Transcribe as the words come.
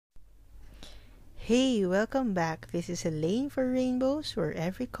Hey, welcome back. This is Elaine for Rainbows, where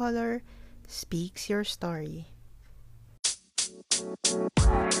every color speaks your story.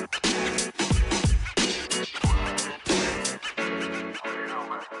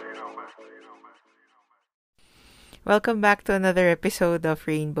 Welcome back to another episode of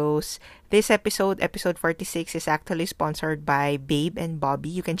Rainbows. This episode 46, is actually sponsored by Babe and Bobby.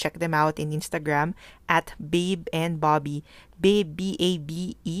 You can check them out in Instagram at Babe and Bobby. Babe, Babe,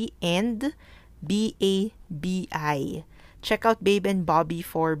 and Babi. Check out Babe and Bobby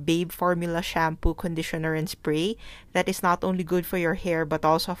for Babe Formula shampoo, conditioner, and spray that is not only good for your hair but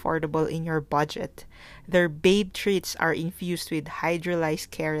also affordable in your budget. Their Babe treats are infused with hydrolyzed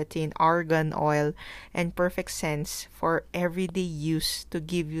keratin, argan oil, and perfect scents for everyday use to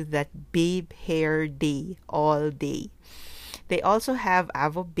give you that Babe hair day all day. They also have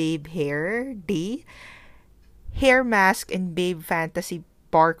Avo Babe Hair Day, hair mask, and Babe Fantasy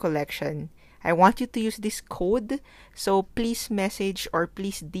bar collection. I want you to use this code, so please message or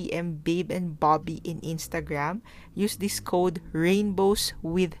please DM Babe and Bobby in Instagram. Use this code Rainbows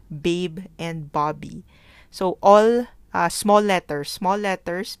with Babe and Bobby. So all small letters,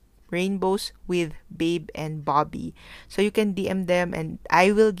 Rainbows with Babe and Bobby. So you can DM them and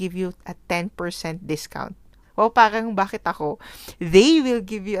I will give you a 10% discount. Oh, parang bakit ako? They will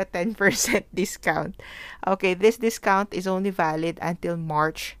give you a 10% discount. Okay, this discount is only valid until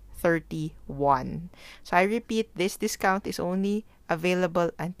March 31. So I repeat, this discount is only available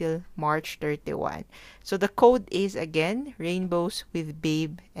until March 31. So the code is again Rainbows with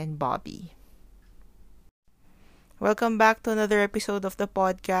Babe and Bobby. Welcome back to another episode of the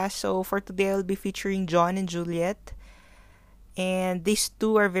podcast. So for today I'll be featuring John and Juliet. And these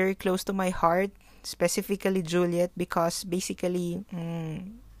two are very close to my heart, specifically Juliet, because basically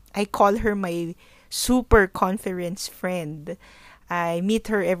I call her my super conference friend. I meet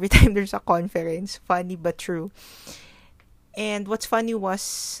her every time there's a conference. Funny but true. And what's funny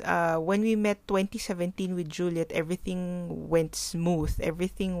was when we met 2017 with Juliet, everything went smooth.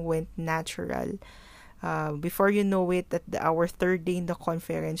 Everything went natural. Before you know it, at our third day in the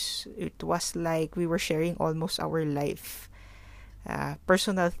conference, it was like we were sharing almost our life.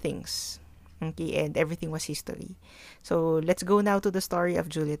 Personal things. Okay, and everything was history. So let's go now to the story of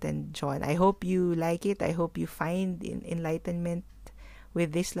Juliet and John. I hope you like it. I hope you find enlightenment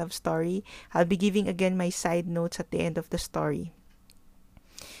with this love story. I'll be giving again my side notes at the end of the story.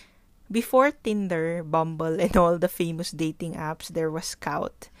 Before Tinder, Bumble, and all the famous dating apps, there was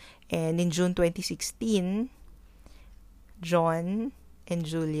Scout. And in June 2016, John and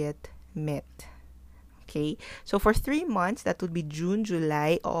Juliet met. Okay, so for 3 months, that would be June,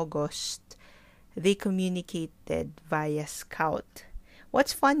 July, August, they communicated via Scout.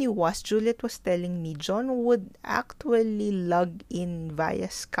 What's funny was Juliet was telling me John would actually log in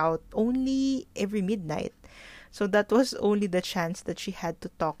via Scout only every midnight. So that was only the chance that she had to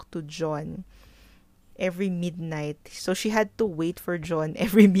talk to John every midnight. So she had to wait for John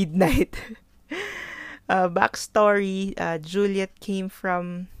every midnight. Backstory, Juliet came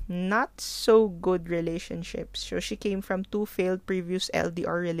from not so good relationships. So she came from 2 failed previous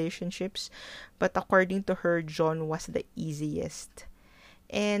LDR relationships, but according to her, John was the easiest.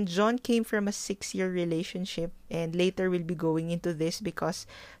 And John came from a 6-year relationship, and later we'll be going into this because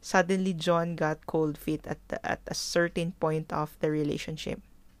suddenly John got cold feet at a certain point of the relationship.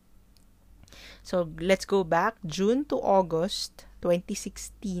 So let's go back. June to August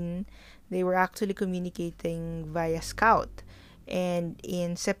 2016, they were actually communicating via Scout. And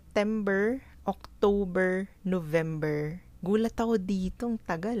in September, October, November, gulat ako dito,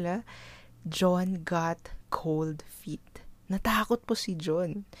 tagal John got cold feet. Natakot po si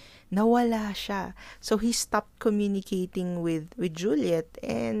John. Nawala siya. So he stopped communicating with Juliet.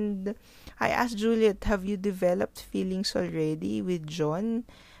 And I asked Juliet, have you developed feelings already with John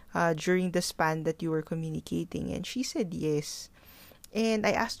during the span that you were communicating? And she said yes. And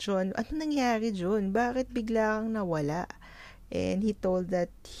I asked John, ano nangyari, John? Bakit bigla kang nawala? And he told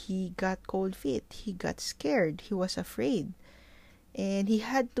that he got cold feet. He got scared. He was afraid. And he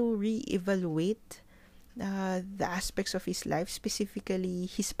had to reevaluate the aspects of his life, specifically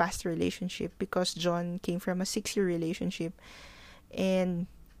his past relationship, because John came from a 6-year relationship. And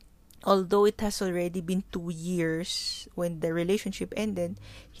although it has already been 2 years when the relationship ended,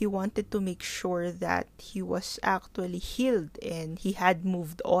 he wanted to make sure that he was actually healed and he had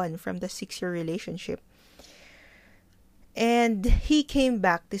moved on from the 6-year relationship. And he came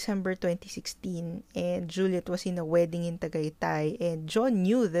back December 2016, and Juliet was in a wedding in Tagaytay, and John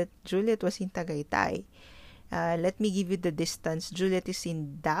knew that Juliet was in Tagaytay. Let me give you the distance. Juliet is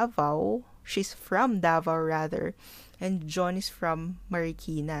in Davao. She's from Davao rather, and John is from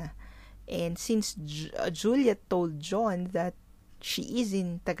Marikina. And since Juliet told John that she is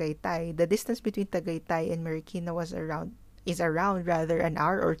in Tagaytay, the distance between Tagaytay and Marikina is around rather an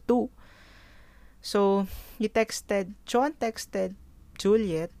hour or two. So John texted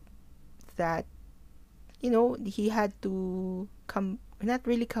Juliet that, he had to not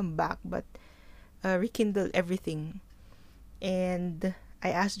really come back, but rekindle everything. And I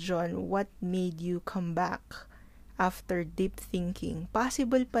asked John, what made you come back after deep thinking?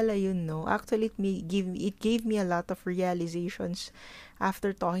 Possible pala yun, no? Actually, it gave me a lot of realizations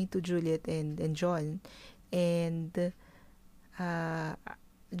after talking to Juliet and John. And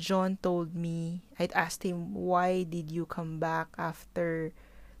John told me, I'd asked him, why did you come back after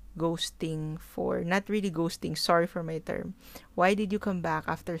ghosting not really ghosting, sorry for my term. Why did you come back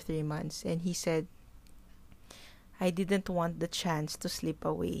after 3 months? And he said, I didn't want the chance to slip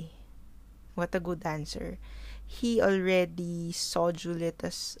away. What a good answer. He already saw Juliet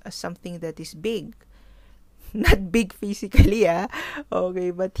as something that is big. Not big physically,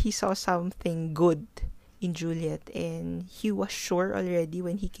 okay, but he saw something good in Juliet, and he was sure already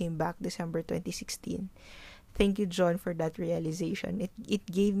when he came back December 2016. Thank you, John, for that realization. It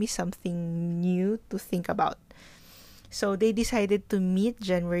gave me something new to think about. So they decided to meet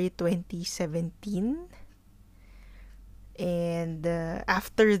January 2017. And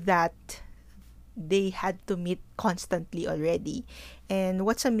after that, they had to meet constantly already. And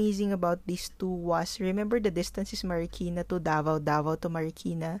what's amazing about these two was, remember the distance is Marikina to Davao, Davao to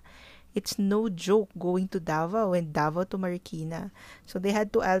Marikina. It's no joke going to Davao and Davao to Marikina. So they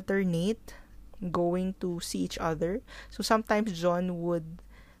had to alternate going to see each other. So sometimes John would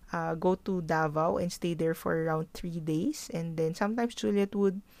go to Davao and stay there for around 3 days. And then sometimes Juliet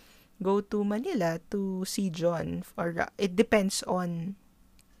would go to Manila to see John, or it depends on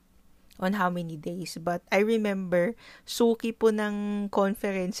how many days. But I remember, suki po ng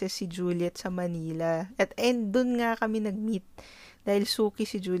conferences si Juliet sa Manila. And dun nga kami nag-meet dahil suki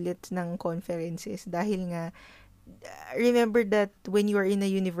si Juliet ng conferences. Dahil nga, remember that when you are in a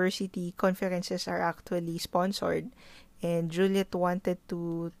university, conferences are actually sponsored. And Juliet wanted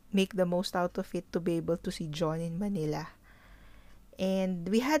to make the most out of it to be able to see John in Manila. And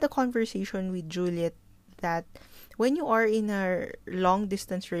we had a conversation with Juliet that when you are in a long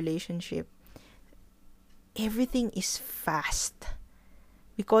distance relationship, everything is fast.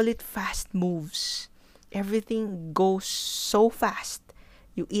 We call it fast moves. Everything goes so fast.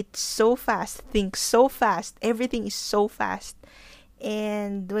 You eat so fast, think so fast. Everything is so fast.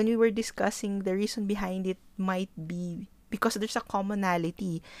 And when we were discussing, the reason behind it might be because there's a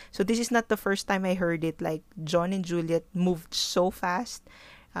commonality. So this is not the first time I heard it, like John and Juliet moved so fast.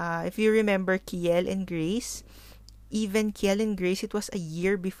 If you remember Kiel and Grace, even Kiel and Grace, it was a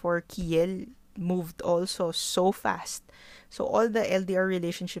year before Kiel moved also so fast. So all the LDR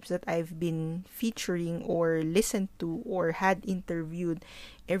relationships that I've been featuring or listened to or had interviewed,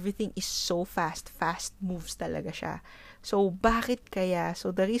 everything is so fast. Fast moves talaga siya. So bakit kaya?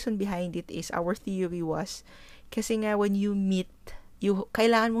 So the reason behind it is, our theory was, kasi nga when you meet,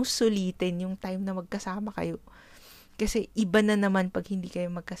 kailangan mong sulitin yung time na magkasama kayo. Kasi iba na naman pag hindi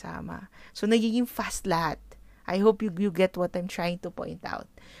kayo magkasama. So nagiging fast lahat. I hope you get what I'm trying to point out.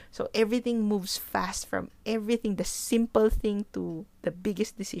 So everything moves fast, from everything, the simple thing to the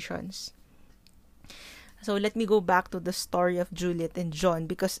biggest decisions. So let me go back to the story of Juliet and John,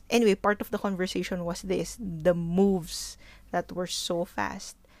 because anyway, part of the conversation was this, the moves that were so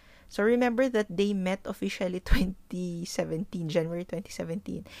fast. So remember that they met officially January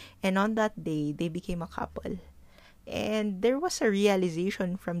 2017. And on that day, they became a couple. And there was a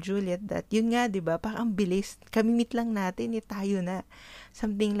realization from Juliet that, yun nga, diba, parang bilis. Kami-meet lang natin, tayo na.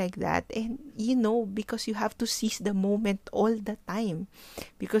 Something like that. And, because you have to seize the moment all the time.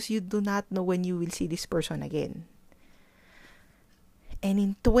 Because you do not know when you will see this person again. And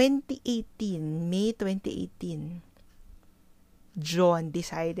in May 2018, John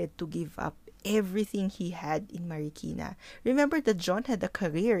decided to give up everything he had in Marikina. Remember that John had a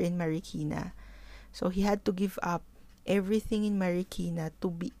career in Marikina. So he had to give up everything in Marikina to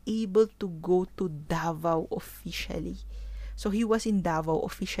be able to go to Davao officially. So he was in Davao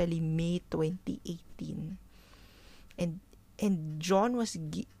officially May 2018. And John was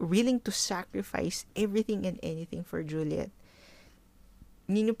willing to sacrifice everything and anything for Juliet.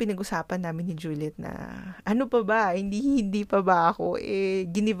 Yun yung pinag-usapan namin ni Juliet na, ano pa ba? Hindi pa ba ako?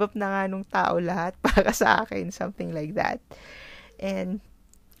 Ginive up na nga nung tao lahat para sa akin. Something like that. And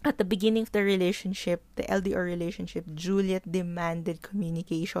at the beginning of the relationship, the LDR relationship, Juliet demanded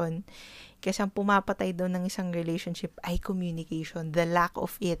communication. Kasi ang pumapatay daw ng isang relationship ay communication, the lack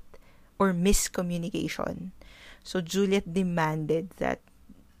of it, or miscommunication. So Juliet demanded that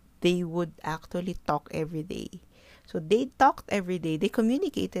they would actually talk every day. So they talked every day, they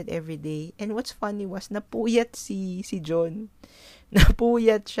communicated every day. And what's funny was napuyat si John.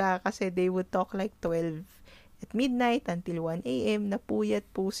 Napuyat siya kasi they would talk like 12 at midnight until 1 a.m. Napuyat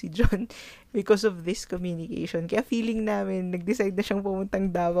po si John because of this communication. Kaya feeling namin, nag-decide na siyang pumuntang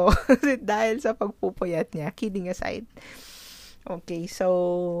Davao dahil sa pagpupuyat niya. Kidding aside. Okay,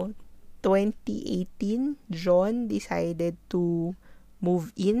 so 2018, John decided to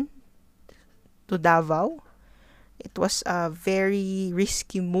move in to Davao. It was a very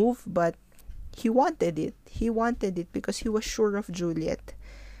risky move, but he wanted it. He wanted it because he was sure of Juliet.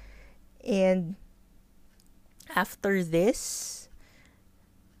 And after this,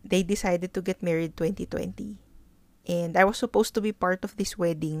 they decided to get married 2020. And I was supposed to be part of this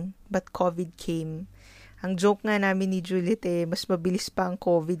wedding, but COVID came. Ang joke nga namin ni Juliet mas mabilis pa ang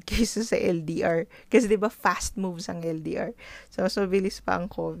COVID kaysa sa LDR. Kasi diba fast moves ang LDR. So, mas mabilis pa ang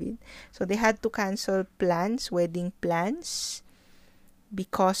COVID. So, they had to cancel plans, wedding plans,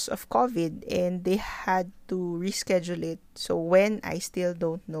 because of COVID. And they had to reschedule it. So, when, I still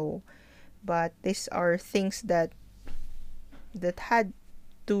don't know. But these are things that they had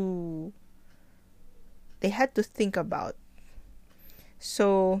to think about.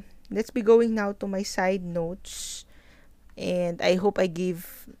 So, let's be going now to my side notes. And I hope I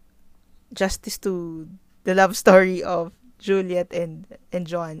give justice to the love story of Juliet and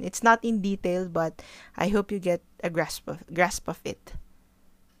John. It's not in detail, but I hope you get a grasp of it.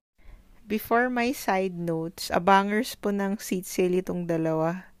 Before my side notes, abangers po ng seat sale itong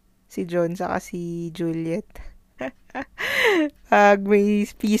dalawa. Si John saka si Juliet. Pag may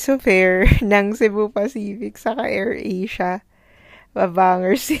piso fare ng Cebu Pacific saka AirAsia,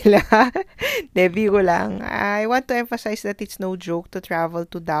 babangers sila. Debut ko lang. I want to emphasize that it's no joke to travel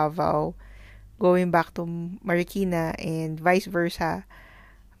to Davao, going back to Marikina, and vice versa.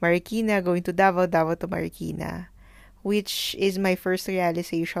 Marikina going to Davao, Davao to Marikina. Which is my first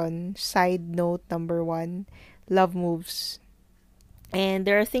realization. Side note number 1, love moves. And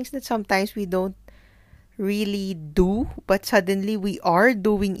there are things that sometimes we don't really do, but suddenly we are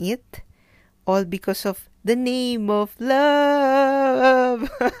doing it. All because of the name of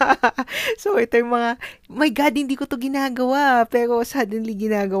love. So, ito yung mga, my God, hindi ko to ginagawa. Pero suddenly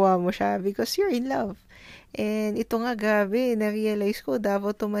ginagawa mo siya because you're in love. And ito nga, gabi, na-realize ko,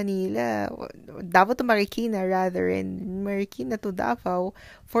 Davao to Manila, Davao to Marikina rather, and Marikina to Davao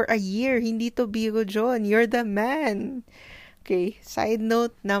for a year. Hindi to biro, John. You're the man. Okay, side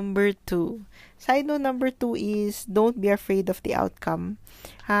note number 2. Side note number 2 is, don't be afraid of the outcome.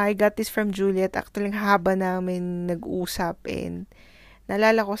 I got this from Juliet. Actually, haba namin nag-usap, and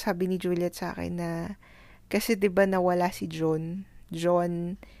naalala ko, sabi ni Juliet sa akin na, kasi diba nawala si John.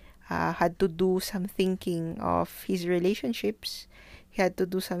 John had to do some thinking of his relationships. He had to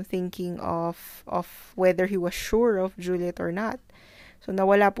do some thinking of whether he was sure of Juliet or not. So,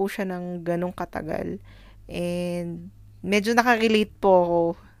 nawala po siya ng ganong katagal. And medyo nakarelate po ako.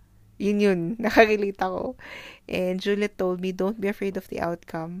 Yun, nakarelate ako. And Juliet told me, don't be afraid of the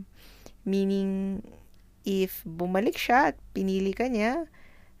outcome. Meaning, if bumalik siya at pinili ka niya,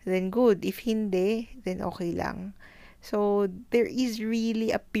 then good. If hindi, then okay lang. So, there is really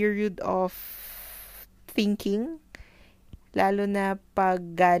a period of thinking, lalo na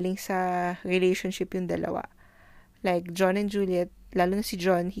pag galing sa relationship yung dalawa. Like, John and Juliet, lalo na si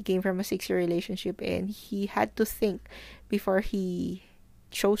John, he came from a 6-year relationship and he had to think before he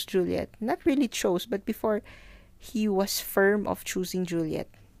chose Juliet. Not really chose, but before he was firm of choosing Juliet.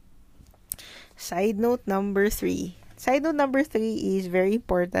 Side note number 3. Side note number 3 is very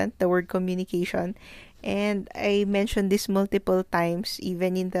important, the word communication. And I mentioned this multiple times,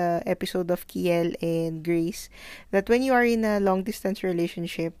 even in the episode of Kiel and Grace, that when you are in a long-distance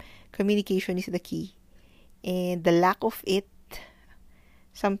relationship, communication is the key. And the lack of it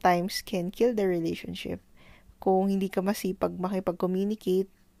sometimes can kill the relationship. Kung hindi ka masipag makipag-communicate,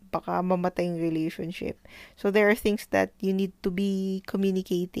 baka mamatay yung relationship. So there are things that you need to be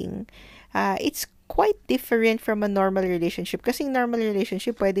communicating. It's quite different from a normal relationship. Kasi in normal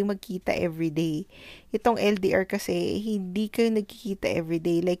relationship, pwedeng magkita everyday. Itong LDR kasi, hindi kayo nagkikita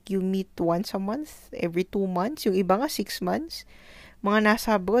everyday. Like, you meet once a month, every 2 months. Yung iba nga, 6 months. Mga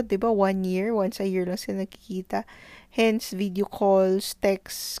nasa abroad, diba? 1 year, once a year lang sila nagkikita. Hence, video calls,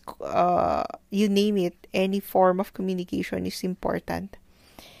 texts, you name it, any form of communication is important.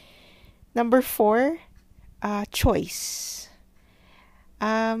 Number 4, choice.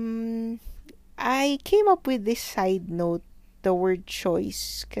 I came up with this side note, the word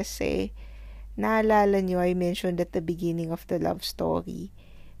choice, kasi naalala nyo, I mentioned at the beginning of the love story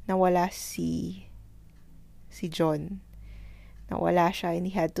na wala si John. Nawala siya and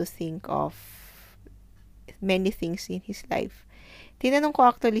he had to think of many things in his life. Tinanong ko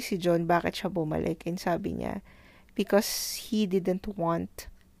actually si John bakit siya bumalik, and sabi niya, because he didn't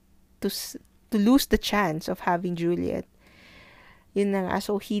want to to lose the chance of having Juliet. Yun na nga,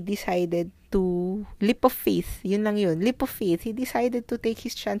 so he decided to, leap of faith, yun lang yun, leap of faith, he decided to take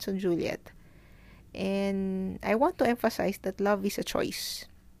his chance on Juliet. And I want to emphasize that love is a choice.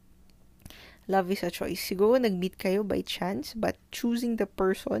 Love is a choice. Siguro nag-meet kayo by chance, but choosing the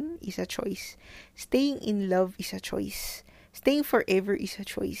person is a choice. Staying in love is a choice. Staying forever is a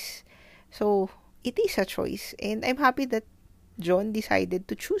choice. So, it is a choice. And I'm happy that John decided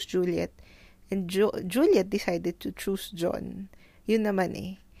to choose Juliet. And Juliet decided to choose John. Yun naman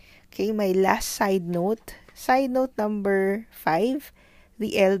eh. Okay, my last side note. Side note number 5,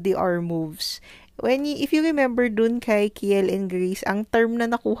 the LDR moves. If you remember dun kay Kiel and Grace, ang term na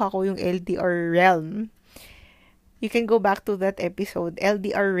nakuha ko yung LDR realm. You can go back to that episode.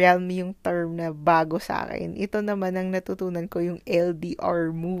 LDR realm yung term na bago sa akin. Ito naman ang natutunan ko, yung LDR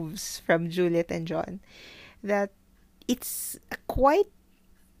moves from Juliet and John. That it's a quite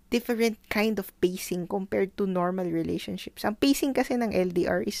different kind of pacing compared to normal relationships. Ang pacing kasi ng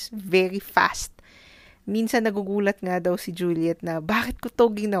LDR is very fast. Minsan nagugulat nga daw si Juliet na, bakit ko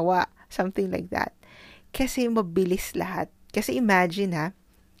to ginawa? Something like that. Kasi mabilis lahat. Kasi imagine ha,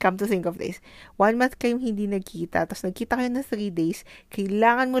 come to think of this, 1 month kayong hindi nagkita, tapos nagkita kayo ng 3 days,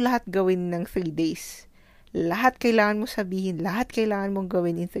 kailangan mo lahat gawin ng 3 days. Lahat kailangan mo sabihin, lahat kailangan mong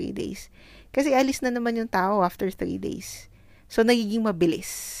gawin in 3 days. Kasi alis na naman yung tao after 3 days. So, nagiging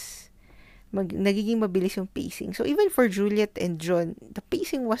mabilis. Nagiging mabilis yung pacing. So, even for Juliet and John, the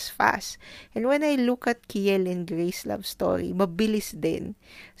pacing was fast. And when I look at Kiel and Grace love story, mabilis din.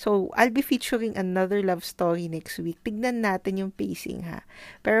 So, I'll be featuring another love story next week. Tignan natin yung pacing ha.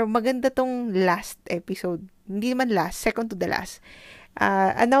 Pero maganda tong last episode. Hindi naman last, second to the last.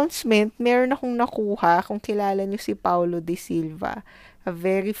 Announcement, meron akong nakuha, kung kilala niyo si Paulo De Silva, a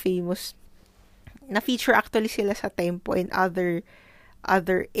very famous, na-feature actually sila sa Tempo and other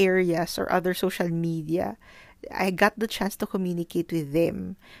areas or other social media. I got the chance to communicate with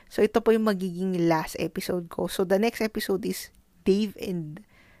them. So, ito po yung magiging last episode ko. So, the next episode is Dave and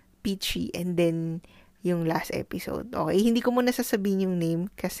Peachy, and then yung last episode. Okay, hindi ko muna sasabihin yung name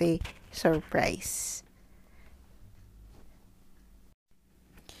kasi surprise.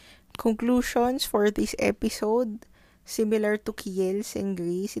 Conclusions for this episode. Similar to Kiel's and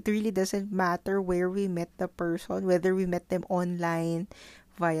Grace, it really doesn't matter where we met the person, whether we met them online,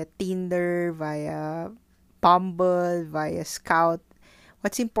 via Tinder, via Bumble, via Scout.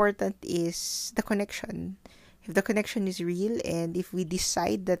 What's important is the connection. If the connection is real, and if we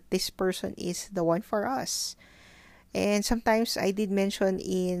decide that this person is the one for us. And sometimes, I did mention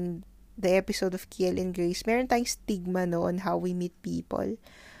in the episode of Kiel and Grace, meron tayong stigma no on how we meet people.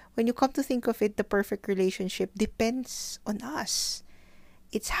 When you come to think of it, the perfect relationship depends on us.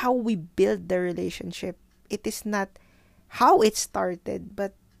 It's how we build the relationship. It is not how it started,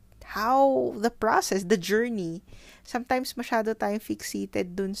 but how the process, the journey. Sometimes masyado tayong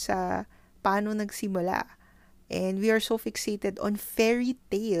fixated dun sa paano nagsimula. And we are so fixated on fairy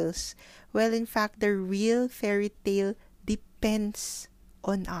tales. Well, in fact, the real fairy tale depends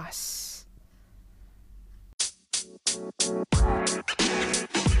on us.